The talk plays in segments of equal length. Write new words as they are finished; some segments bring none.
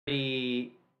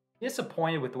Pretty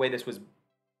disappointed with the way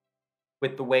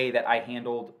with the way that I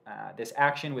handled this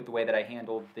action, with the way that I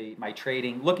handled my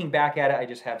trading. Looking back at it, I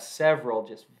just have several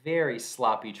just very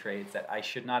sloppy trades that I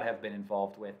should not have been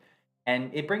involved with.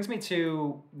 And it brings me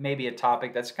to maybe a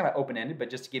topic that's kind of open ended, but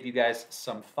just to give you guys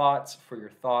some thoughts for your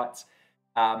thoughts.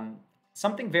 Um,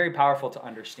 Something very powerful to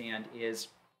understand is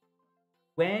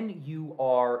when you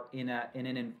are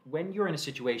when you're in a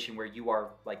situation where you are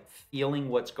like feeling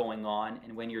what's going on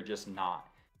and when you're just not.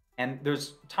 And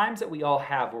there's times that we all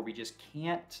have where we just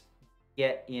can't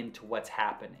get into what's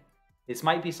happening. This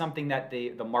might be something that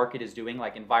the market is doing,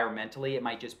 like environmentally. It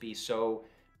might just be so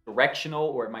directional,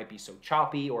 or it might be so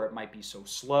choppy, or it might be so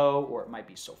slow, or it might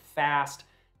be so fast.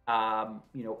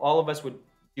 All of us would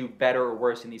do better or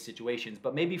worse in these situations,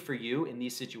 but maybe for you in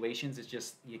these situations, it's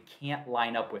just you can't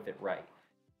line up with it right.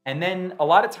 And then a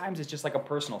lot of times it's just like a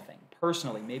personal thing.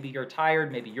 Personally, maybe you're tired,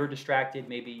 maybe you're distracted,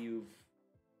 maybe you've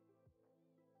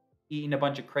eaten a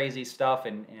bunch of crazy stuff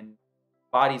and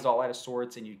body's all out of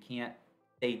sorts and you can't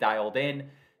stay dialed in.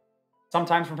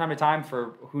 Sometimes from time to time,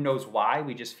 for who knows why,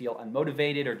 we just feel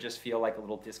unmotivated or just feel like a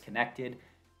little disconnected.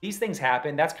 These things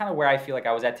happen. That's kind of where I feel like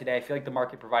I was at today. I feel like the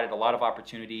market provided a lot of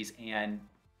opportunities, and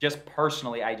just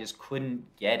personally, I just couldn't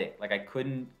get it. Like I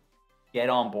couldn't get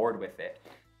on board with it.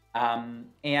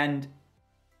 And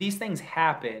these things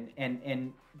happen,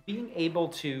 and being able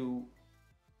to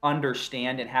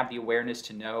understand and have the awareness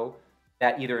to know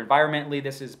that either environmentally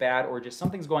this is bad or just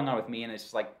something's going on with me and it's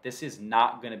just like this is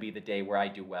not going to be the day where I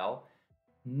do well.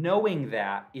 Knowing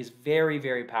that is very,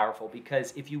 very powerful,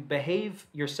 because if you behave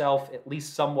yourself at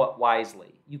least somewhat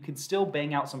wisely, you can still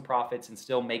bang out some profits and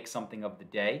still make something of the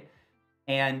day,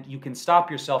 and you can stop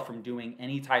yourself from doing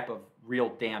any type of real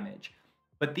damage.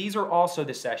 But these are also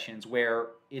the sessions where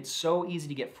it's so easy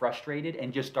to get frustrated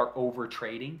and just start over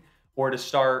trading, or to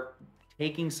start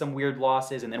taking some weird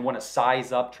losses and then want to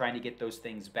size up trying to get those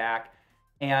things back.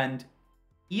 And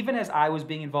even as I was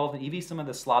being involved in even some of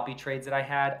the sloppy trades that I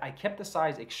had, I kept the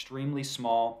size extremely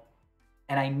small.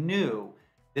 And I knew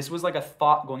this was like a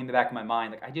thought going in the back of my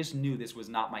mind. Like I just knew this was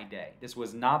not my day. This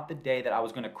was not the day that I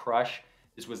was going to crush.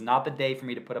 This was not the day for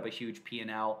me to put up a huge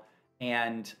P&L.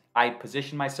 And I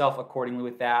positioned myself accordingly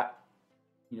with that.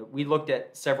 We looked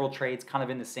at several trades kind of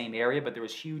in the same area, but there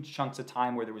was huge chunks of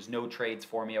time where there was no trades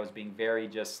for me. I was being very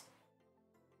just,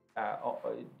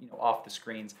 off the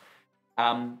screens.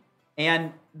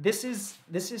 And this is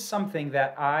something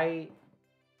that I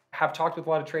have talked with a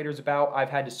lot of traders about. I've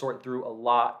had to sort through a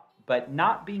lot, but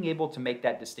not being able to make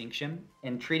that distinction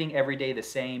and treating every day the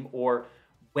same, or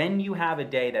when you have a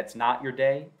day that's not your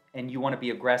day and you want to be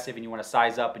aggressive and you want to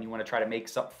size up and you want to try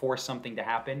to force something to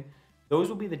happen, those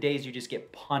will be the days you just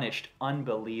get punished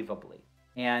unbelievably.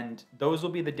 And those will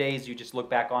be the days you just look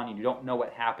back on and you don't know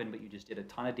what happened, but you just did a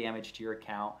ton of damage to your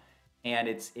account. And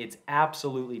it's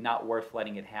absolutely not worth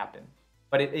letting it happen.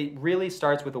 But it really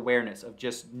starts with awareness of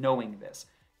just knowing this.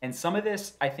 And some of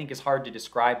this I think is hard to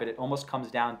describe, but it almost comes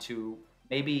down to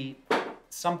maybe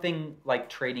something like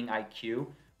trading IQ,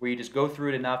 where you just go through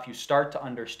it enough, you start to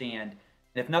understand.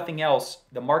 And if nothing else,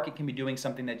 the market can be doing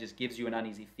something that just gives you an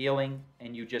uneasy feeling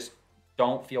and you just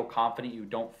don't feel confident, you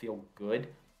don't feel good.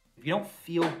 If you don't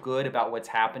feel good about what's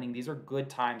happening, these are good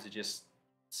times to just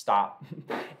stop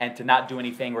and to not do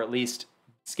anything, or at least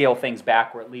scale things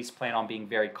back, or at least plan on being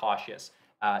very cautious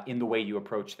in the way you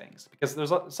approach things. Because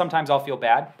sometimes I'll feel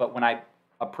bad, but when I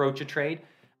approach a trade,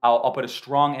 I'll put a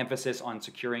strong emphasis on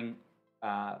securing,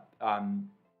 on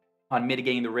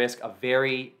mitigating the risk, a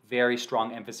very, very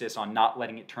strong emphasis on not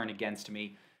letting it turn against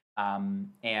me,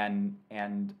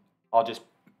 and I'll just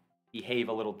behave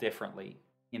a little differently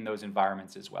in those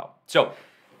environments as well. So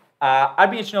I'd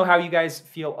be interested to know how you guys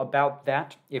feel about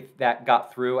that, if that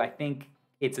got through. I think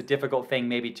it's a difficult thing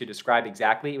maybe to describe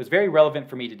exactly. It was very relevant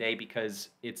for me today because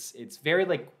it's very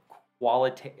like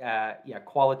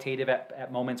qualitative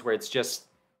at moments, where it's just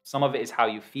some of it is how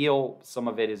you feel, some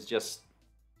of it is just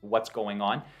what's going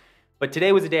on. But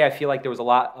today was a day I feel like there was a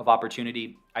lot of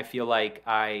opportunity. I feel like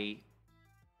I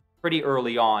pretty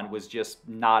early on was just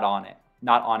not on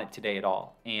it today at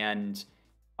all. And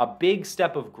a big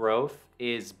step of growth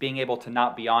is being able to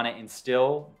not be on it and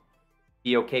still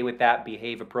be okay with that,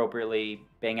 behave appropriately,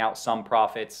 bang out some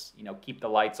profits, keep the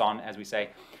lights on, as we say.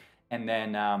 And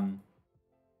then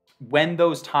when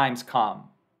those times come,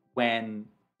 when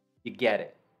you get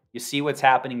it, you see what's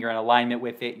happening, you're in alignment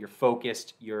with it, you're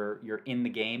focused, you're in the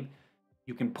game,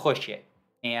 you can push it.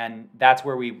 And that's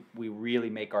where we really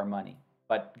make our money.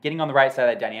 But getting on the right side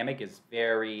of that dynamic is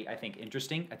very, I think,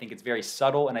 interesting. I think it's very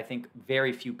subtle, and I think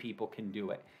very few people can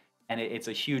do it. And it's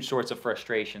a huge source of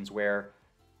frustrations where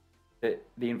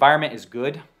The environment is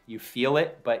good, you feel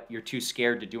it, but you're too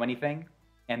scared to do anything.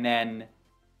 And then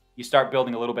you start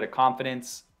building a little bit of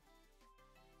confidence.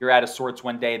 You're out of sorts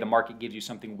one day, the market gives you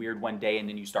something weird one day, and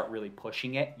then you start really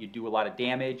pushing it. You do a lot of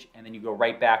damage, and then you go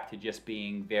right back to just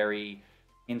being very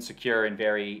insecure and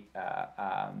very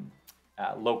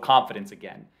low confidence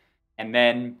again. And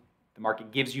then the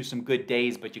market gives you some good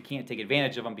days, but you can't take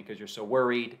advantage of them because you're so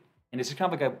worried. And it's just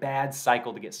kind of like a bad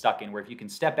cycle to get stuck in, where if you can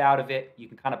step out of it, you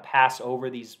can kind of pass over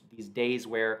these days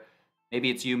where maybe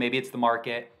it's you, maybe it's the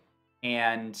market,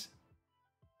 and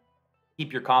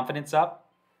keep your confidence up.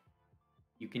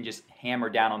 You can just hammer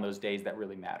down on those days that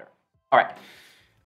really matter. All right.